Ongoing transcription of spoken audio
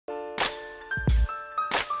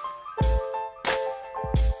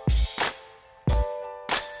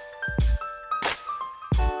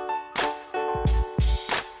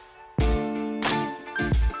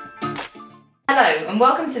Hello and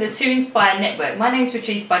welcome to the 2inspire network. My name is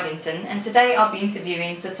Patrice Buddington and today I'll be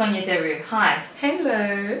interviewing Sotonye Deru. Hi.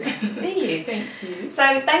 Hello. Nice to see you. Thank you.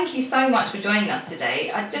 So thank you so much for joining us today.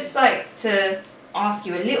 I'd just like to ask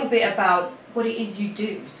you a little bit about what it is you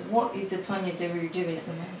do. So what is Sotonye Deru doing at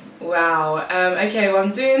the moment? Wow. Okay, well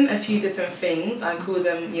I'm doing a few different things. I call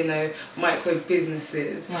them, micro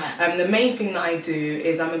businesses. Right. The main thing that I do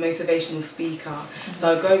is I'm a motivational speaker.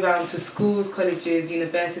 So I go around to schools, colleges,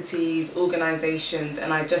 universities, organisations,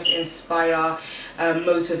 and I just inspire,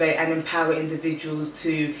 motivate and empower individuals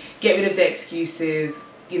to get rid of their excuses,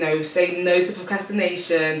 say no to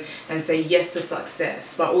procrastination and say yes to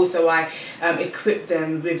success. But also I equip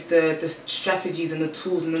them with the strategies and the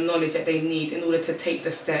tools and the knowledge that they need in order to take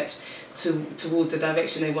the steps towards the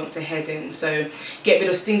direction they want to head in. So get rid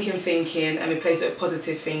of stinking thinking and replace it with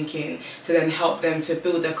positive thinking to then help them to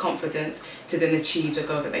build their confidence to then achieve the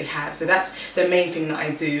goals that they have. So that's the main thing that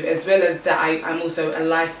I do, as well as that I'm also a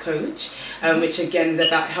life coach, which again is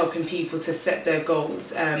about helping people to set their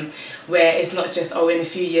goals, where it's not just, oh, in a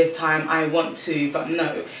few years time I want to, but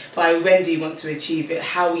no, by when do you want to achieve it?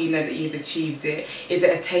 How will you know that you've achieved it? Is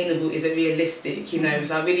it attainable? Is it realistic?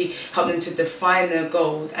 So I really help them to define their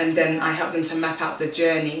goals, and then I help them to map out the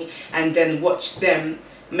journey and then watch them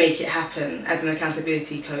make it happen as an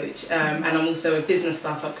accountability coach. And I'm also a business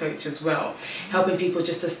startup coach as well, helping people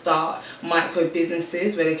just to start micro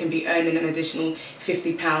businesses where they can be earning an additional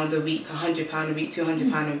 £50 a week, £100 a week,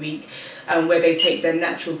 £200 a week, where they take their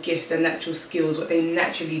natural gift, their natural skills, what they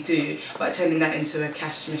naturally do, but turning that into a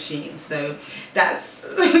cash machine. So that's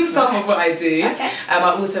some of what I do. Okay. I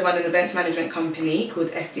also run an events management company called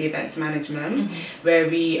SD Events Management, where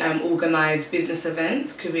we organise business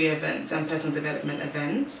events, career events and personal development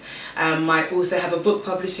events. I also have a book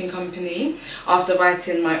publishing company. After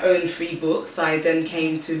writing my own 3 books, I then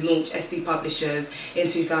came to launch SD Publishers in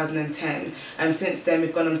 2010. Since then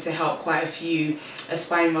we've gone on to help quite a few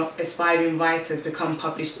aspiring writers become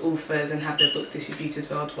published authors and have their books distributed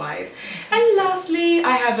worldwide. And lastly,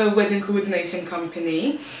 I have a wedding coordination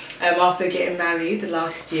company. After getting married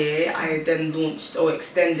last year, I then launched or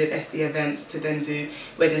extended SD Events to then do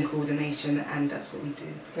wedding coordination, and that's what we do.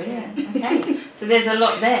 Brilliant. Okay. So there's a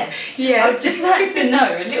lot there. Yeah. I'd just like to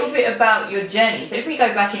know a little bit about your journey. So if we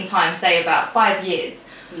go back in time, say about 5 years,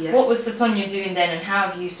 Yes. What was Sotonye doing then, and how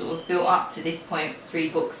have you sort of built up to this point, 3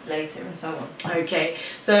 books later and so on? Okay,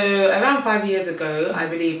 so around 5 years ago, I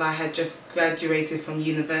believe I had just graduated from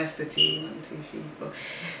university. 1, 2, 3, 4.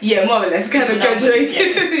 Yeah, more or less, kind of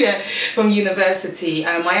graduated. Yeah, from university.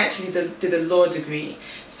 I actually did a law degree.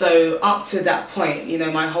 So up to that point,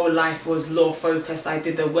 my whole life was law focused. I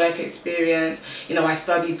did the work experience. I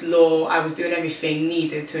studied law. I was doing everything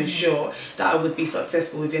needed to ensure that I would be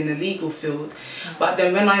successful within the legal field. But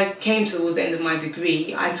then when I came towards the end of my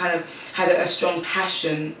degree, I kind of had a strong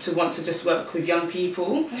passion to want to just work with young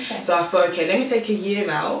people. Okay. So I thought, okay, let me take a year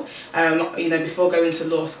out, before going to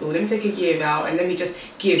law school. Let me take a year out and let me just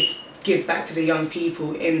give back to the young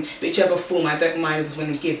people in whichever form. I don't mind, I just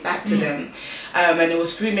want to give back to them. And it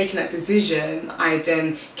was through making that decision I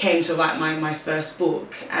then came to write my first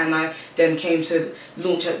book, and I then came to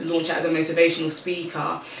launch it as a motivational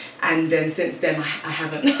speaker, and then since then I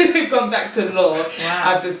haven't gone back to law. Wow.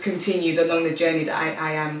 I've just continued along the journey that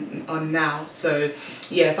I am on now. So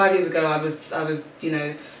yeah, 5 years ago I was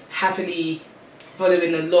happily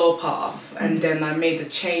following the law path, and then I made a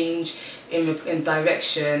change in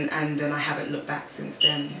direction, and then I haven't looked back since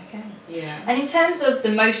then. Okay. Yeah. And in terms of the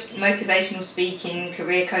most motivational speaking,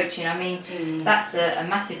 career coaching, I mean, that's a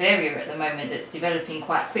massive area at the moment that's developing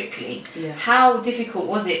quite quickly. Yes. How difficult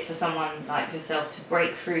was it for someone like yourself to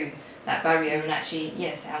break through that barrier and actually,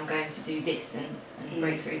 yes, I'm going to do this and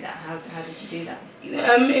break through that? How did you do that?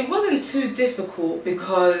 It wasn't too difficult,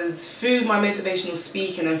 because through my motivational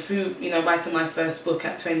speaking and through writing my first book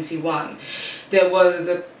at 21, there was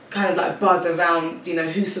a kind of like buzz around,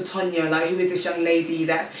 who's Sotonye, like who is this young lady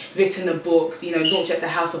that's written a book, launched at the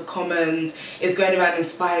House of Commons, is going around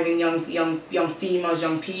inspiring young females,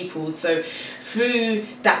 young people. So through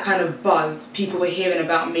that kind of buzz, people were hearing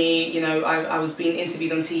about me. I was being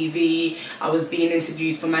interviewed on TV, I was being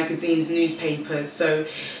interviewed for magazines, newspapers. So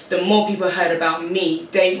the more people heard about me,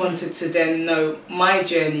 they wanted to then know my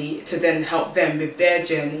journey to then help them with their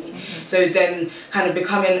journey. So then kind of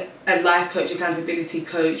becoming a life coach, accountability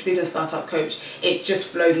coach, business startup coach, it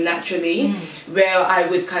just flowed naturally, where I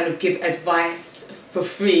would kind of give advice for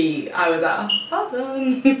free. I was like, oh, hold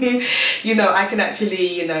on. I can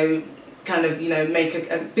actually, kind of, you know, make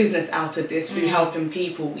a business out of this through helping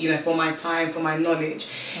people, you know, for my time, for my knowledge.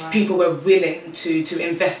 Right. People were willing to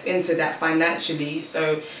invest into that financially,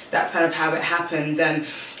 so that's kind of how it happened. And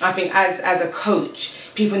I think as a coach,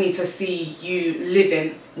 people need to see you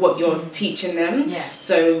living what you're teaching them. Yeah.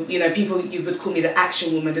 So, you know, people, you would call me the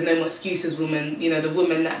action woman, the no more excuses woman, you know, the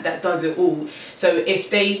woman that does it all. So if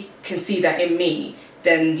they can see that in me,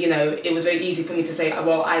 then, you know, it was very easy for me to say,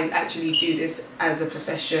 well, I actually do this as a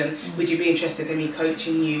profession. Would you be interested in me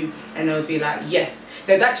coaching you? And they'll be like, yes.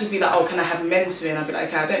 They'd actually be like, oh, can I have mentoring? I'd be like,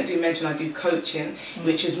 okay, I don't do mentoring, I do coaching,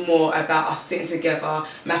 which is more about us sitting together,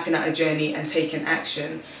 mapping out a journey and taking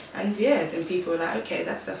action. And yeah, then people were like, okay,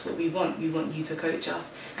 that's what we want. We want you to coach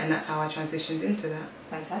us. And that's how I transitioned into that.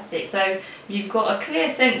 Fantastic. So you've got a clear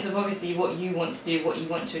sense of obviously what you want to do, what you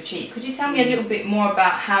want to achieve. Could you tell me a little bit more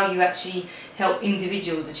about how you actually help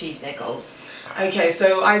individuals achieve their goals? Okay,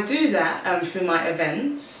 so I do that through my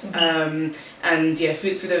events, and yeah,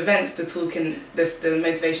 through the events, the talking, the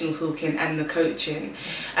motivational talking and the coaching.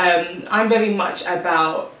 I'm very much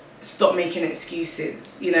about stop making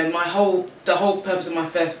excuses. You know, the whole purpose of my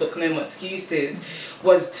first book, No More Excuses,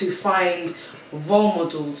 was to find role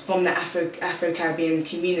models from the Afro-Caribbean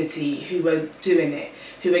community who were doing it,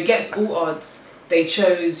 who against all odds, they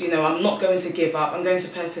chose, you know, I'm not going to give up, I'm going to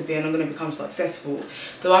persevere and I'm going to become successful.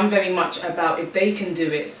 So I'm very much about, if they can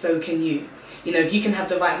do it, so can you. You know, if you can have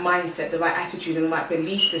the right mindset, the right attitude and the right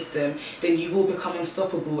belief system, then you will become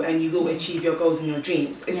unstoppable and you will achieve your goals and your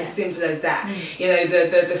dreams. It's as simple as that. You know,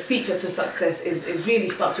 the secret to success is really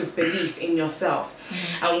starts with belief in yourself.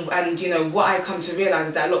 And you know, what I come to realise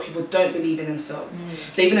is that a lot of people don't believe in themselves.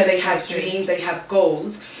 So even though they have dreams, they have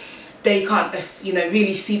goals, they can't, you know,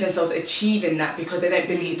 really see themselves achieving that because they don't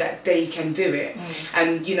believe that they can do it.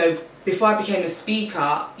 And, you know, before I became a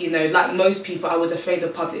speaker, you know, like most people, I was afraid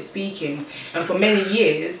of public speaking. And for many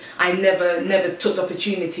years, I never took the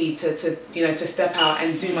opportunity to you know, to step out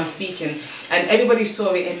and do my speaking. And everybody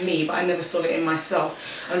saw it in me, but I never saw it in myself.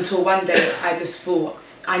 Until one day, I just thought,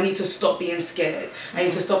 I need to stop being scared. I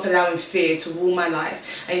need to stop allowing fear to rule my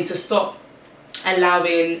life. I need to stop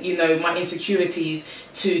allowing, you know, my insecurities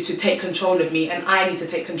to take control of me, and I need to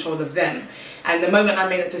take control of them. And the moment I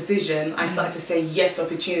made that decision, I started to say yes to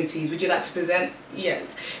opportunities. Would you like to present?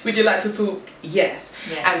 Yes. Would you like to talk? Yes.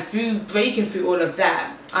 And through breaking through all of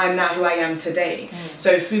that, I'm now who I am today.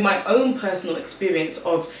 So through my own personal experience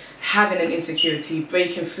of having an insecurity,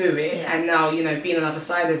 breaking through it, and now, you know, being on the other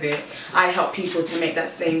side of it, I help people to make that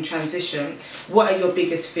same transition. What are your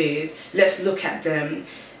biggest fears? Let's look at them.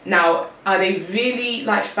 Now, are they really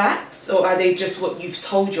like facts, or are they just what you've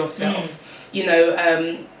told yourself? You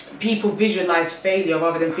know, people visualize failure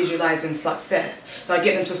rather than visualizing success. So I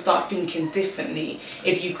get them to start thinking differently.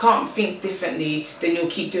 If you can't think differently, then you'll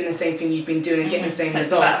keep doing the same thing you've been doing and getting the same results.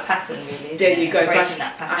 It's about a pattern, really, there you go. So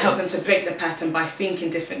I help them to break the pattern by thinking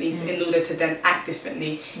differently in order to then act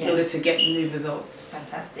differently, in order to get new results.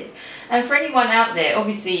 Fantastic. And for anyone out there,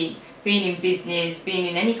 obviously, being in business, being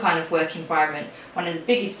in any kind of work environment, one of the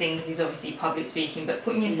biggest things is obviously public speaking, but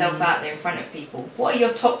putting yourself out there in front of people. What are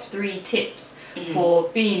your top 3 tips for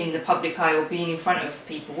being in the public eye or being in front of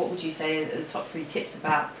people? What would you say are the top 3 tips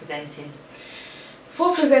about presenting?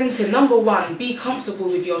 For presenting, number 1, be comfortable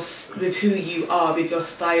with who you are, with your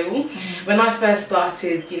style. When I first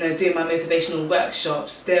started, you know, doing my motivational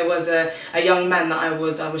workshops, there was a young man that I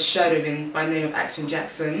was shadowing by the name of Action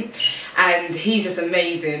Jackson, and he's just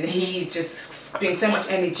amazing. He's just brings so much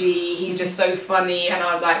energy. He's just so funny, and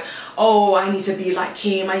I was like, oh, I need to be like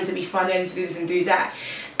him. I need to be funny. I need to do this and do that.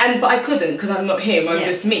 But I couldn't, because I'm not him, I'm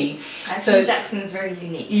just me. Action Jackson's very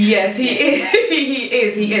unique. Yes, he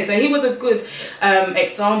is. He is. So he was a good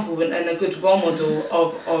example and a good role model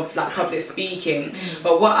of like public speaking.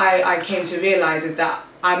 But what I came to realise is that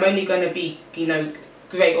I'm only going to be, you know,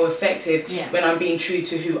 great or effective when I'm being true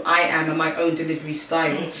to who I am and my own delivery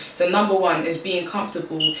style. So number 1 is being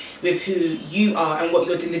comfortable with who you are and what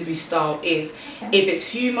your delivery style is. If it's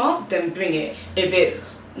humour, then bring it. If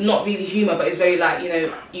it's not really humour, but it's very like, you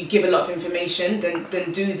know, you give a lot of information,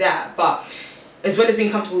 then do that. But as well as being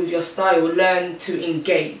comfortable with your style, learn to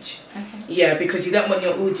engage. Yeah, because you don't want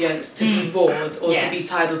your audience to be bored or to be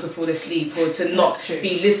tired or to fall asleep or to not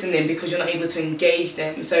be listening because you're not able to engage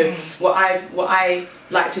them. So what I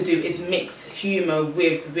like to do is mix humour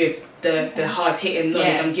with the hard-hitting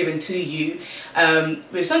knowledge I'm giving to you,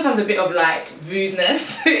 with sometimes a bit of like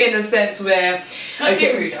rudeness in a sense where not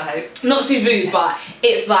too rude, I hope. Not too rude, but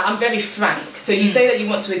it's like I'm very frank. So you say that you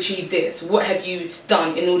want to achieve this. What have you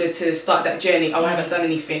done in order to start that journey? Oh, I haven't done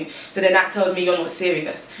anything. So then that tells me you're not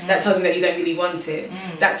serious. That tells me that you don't really want it.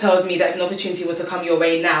 That tells me that if an opportunity was to come your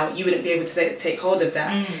way now, you wouldn't be able to take hold of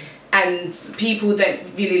that. and people don't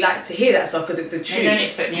really like to hear that stuff because it's the truth. They don't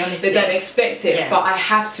expect the honesty. They don't expect it, Yeah. but I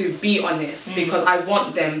have to be honest because I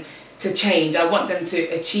want them to change. I want them to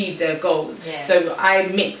achieve their goals. Yeah. So I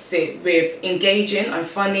mix it with engaging. I'm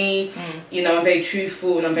funny, you know, I'm very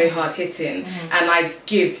truthful and I'm very hard hitting, and I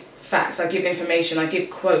give facts, I give information, I give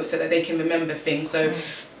quotes so that they can remember things. So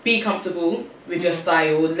be comfortable with your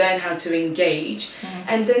style, learn how to engage,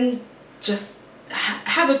 and then just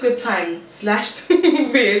have a good time, slashed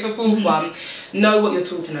with the fourth one. Know what you're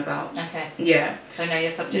talking about. Okay. Yeah. So know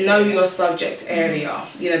your subject know area. your subject area.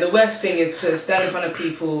 You know, the worst thing is to stand in front of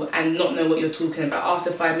people and not know what you're talking about.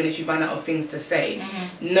 After 5 minutes you run out of things to say.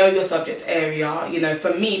 Know your subject area. You know,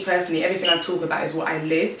 for me personally, everything I talk about is what I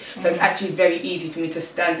live. So it's actually very easy for me to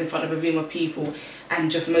stand in front of a room of people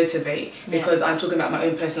and just motivate, because I'm talking about my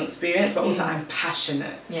own personal experience, but also I'm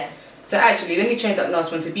passionate. Yeah. So actually, let me change that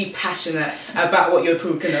last one to be passionate about what you're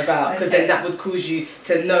talking about, because then that would cause you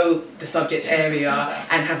to know the subject area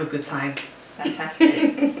and have a good time.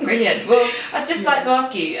 Fantastic. Brilliant. Well, I'd just like to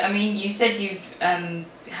ask you, I mean, you said you've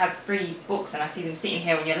have 3 books and I see them sitting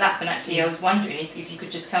here on your lap, and actually I was wondering if you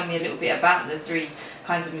could just tell me a little bit about the 3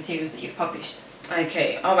 kinds of materials that you've published.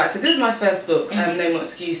 Okay, alright, so this is my first book, No More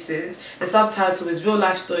Excuses. The subtitle is Real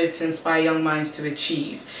Life Stories to Inspire Young Minds to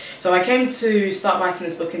Achieve. So I came to start writing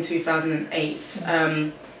this book in 2008.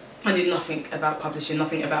 I knew nothing about publishing,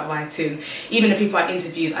 nothing about writing. Even the people I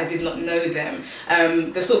interviewed, I did not know them.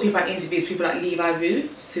 The sort of people I interviewed, people like Levi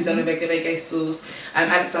Roots, who done a reggae source,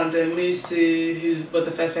 Alexander Musu, who was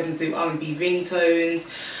the first person to do R&B ringtones.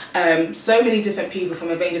 So many different people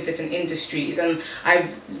from a range of different industries. And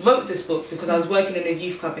I wrote this book because I was working in a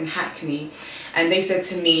youth club in Hackney, and they said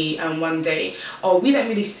to me one day, oh, we don't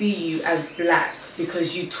really see you as black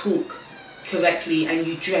because you talk correctly and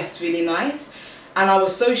you dress really nice. And I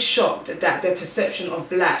was so shocked that their perception of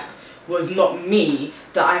black was not me,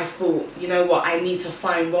 that I thought, you know what, I need to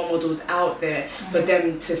find role models out there for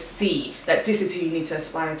them to see that this is who you need to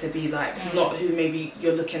aspire to be like, not who maybe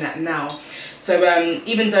you're looking at now. So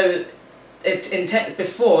even though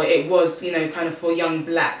before it was, you know, kind of for young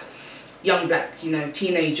black, you know,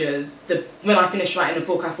 teenagers, when I finished writing the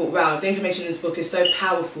book, I thought, wow, the information in this book is so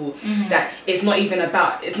powerful that it's not even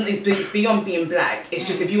about, it's beyond being black. It's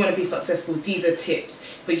just, if you want to be successful, these are tips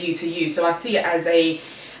for you to use. So I see it as a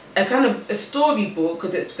kind of a storybook,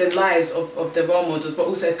 because it's the lives of the role models, but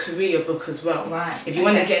also a career book as well. Right. If you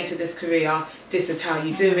want to get into this career, this is how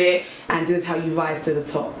you do it, and this is how you rise to the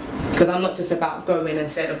top. Because I'm not just about going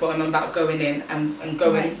and stay at the bottom, I'm about going in and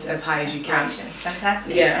going as high as you can.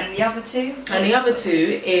 Fantastic. Yeah. And the other 2? And the other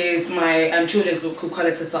 2 is my children's book called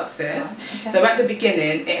Colour to Success. Oh, okay. So at the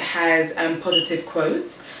beginning it has positive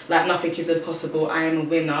quotes like nothing is impossible, I am a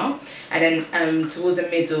winner, and then towards the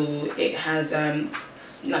middle it has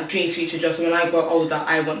like dream future jobs, so when I grow older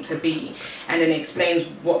I want to be, and then it explains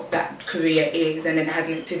what that career is, and then it has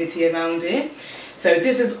an activity around it. So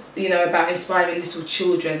this is, you know, about inspiring little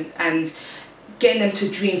children and getting them to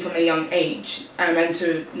dream from a young age, and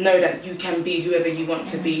to know that you can be whoever you want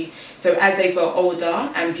to be. So as they grow older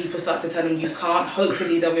and people start to tell them you can't,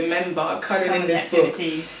 hopefully they'll remember colouring in this book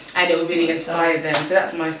and it will really inspire them. So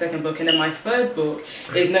that's my second book. And then my third book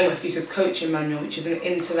is No More Excuses Coaching Manual, which is an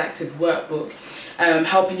interactive workbook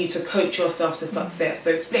helping you to coach yourself to success. So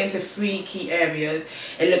it's split into 3 key areas.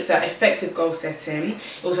 It looks at effective goal setting.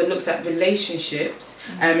 It also looks at relationships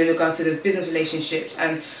in regards to those business relationships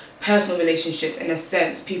and personal relationships, in a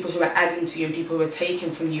sense, people who are adding to you and people who are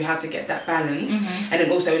taking from you, how to get that balance. And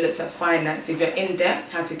then also it looks at finance. If you're in debt,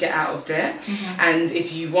 how to get out of debt. And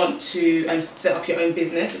if you want to set up your own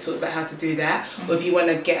business, it talks about how to do that. Or if you want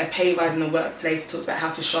to get a pay rise in the workplace, it talks about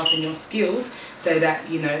how to sharpen your skills so that,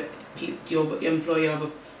 you know, your employer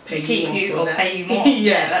will pay you more for that. Pay you more.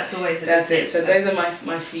 Yeah, that's always a that's good it. So those are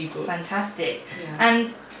my 3 books. Fantastic. Yeah.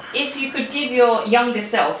 And if you could give your younger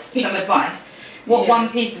self some advice, what one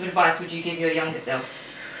piece of advice would you give your younger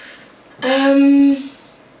self?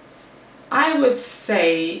 I would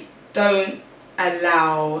say don't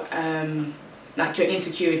allow like your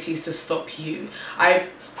insecurities to stop you. I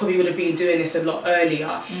probably would have been doing this a lot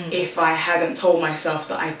earlier if I hadn't told myself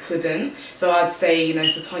that I couldn't. So I'd say, you know,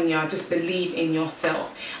 Sotonye, just believe in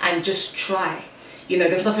yourself and just try. You know,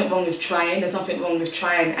 there's nothing wrong with trying. There's nothing wrong with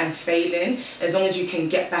trying and failing. As long as you can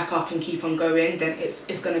get back up and keep on going, then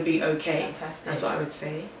it's going to be okay. Fantastic. That's what I would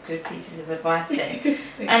say. Good pieces of advice there.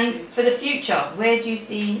 And for the future, where do you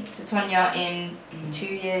see Sotonye in 2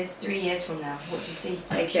 years, 3 years from now? What do you see?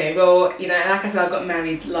 Okay, well, you know, like I said, I got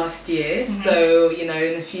married last year. So, you know,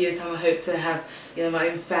 in a few years' time, I hope to have, you know, my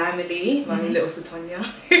own family, my own little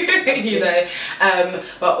Sotonye, you know,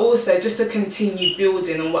 but also just to continue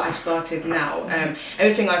building on what I've started now.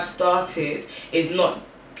 everything I've started is not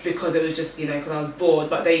because it was just, you know, because I was bored,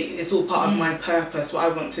 but it's all part of my purpose, what I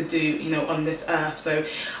want to do, you know, on this earth. So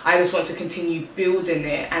I just want to continue building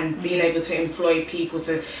it and being able to employ people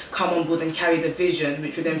to come on board and carry the vision,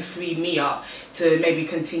 which would then free me up to maybe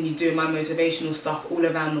continue doing my motivational stuff all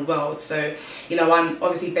around the world. So, you know, I'm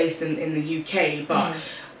obviously based in the UK, but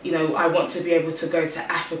you know, I want to be able to go to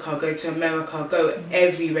Africa, go to America, go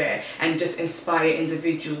everywhere and just inspire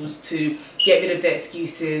individuals to get rid of their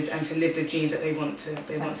excuses and to live the dreams that they want to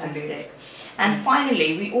live. And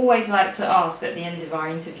finally, we always like to ask at the end of our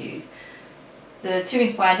interviews, the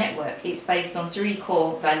 2inspire network is based on 3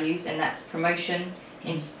 core values, and that's promotion,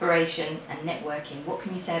 inspiration and networking. What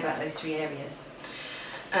can you say about those 3 areas?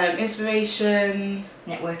 Inspiration,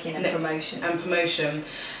 networking and promotion.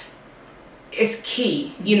 It's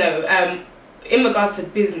key, you know, in regards to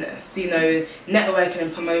business, you know, networking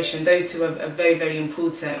and promotion, those 2 are very, very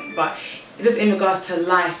important. But just in regards to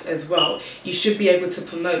life as well, you should be able to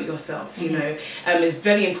promote yourself, you know. It's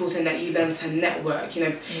very important that you learn to network, you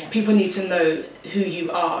know. People need to know who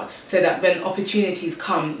you are so that when opportunities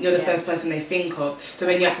come, you're the first person they think of. So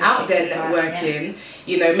when you're out there networking,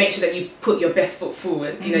 you know, make sure that you put your best foot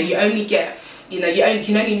forward. You know, you only get, you know, you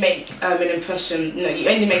can only make an impression, you know, you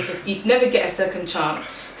never get a second chance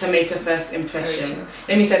to make a first impression.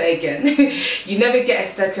 Let me say that again. You never get a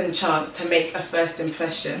second chance to make a first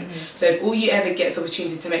impression. So if all you ever get is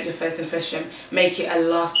opportunity to make your first impression, make it a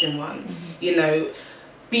lasting one. You know,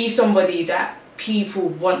 be somebody that people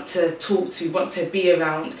want to talk to, want to be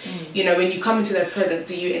around. You know, when you come into their presence,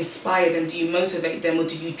 do you inspire them, do you motivate them, or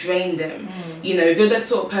do you drain them? You know, if you're that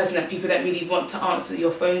sort of person that people that really want to answer your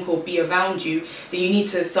phone call, be around you, then you need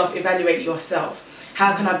to self-evaluate yourself.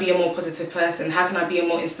 How can I be a more positive person? How can I be a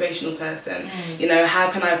more inspirational person? You know, how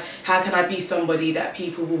can I be somebody that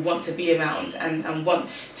people will want to be around and want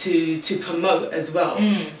to promote as well?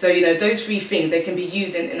 So, you know, those 3 things, they can be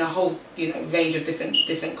used in a whole, you know, range of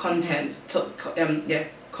different contents,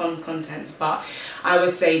 contents. But I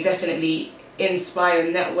would say definitely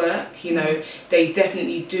inspire network, you know, they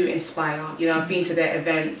definitely do inspire. You know, I've been to their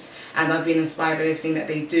events and I've been inspired by everything that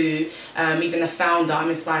they do. Even the founder,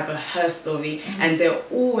 I'm inspired by her story, and they're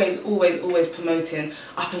always promoting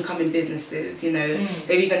up and coming businesses. You know,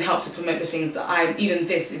 they've even helped to promote the things that even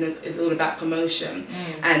this, you know, is all about promotion.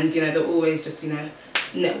 And, you know, they're always just, you know,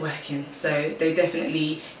 networking. So they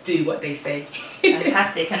definitely do what they say.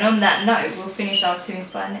 Fantastic. And on that note, we'll finish our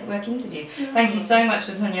 2inspire network interview. Thank you so much,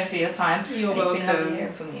 Sotonye, for your time. You're welcome. It's been lovely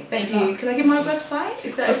hearing from you. Thank you. Can I give my website?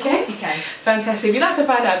 Is that okay? Of course you can. Fantastic. If you'd like to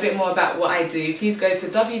find out a bit more about what I do, please go to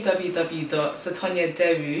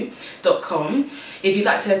www.sotonyederu.com. If you'd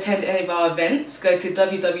like to attend any of our events, go to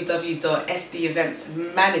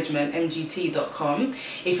www.sdeventsmanagementmgt.com.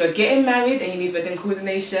 If you're getting married and you need wedding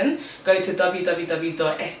coordination, go to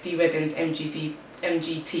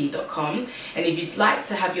www.sdweddingsmgt.com. And if you'd like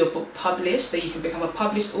to have your book published so you can become a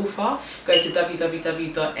published author, go to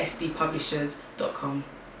www.sdpublishers.com.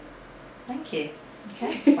 Thank you.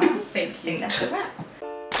 Okay, wow. Thank you. I think that's a wrap.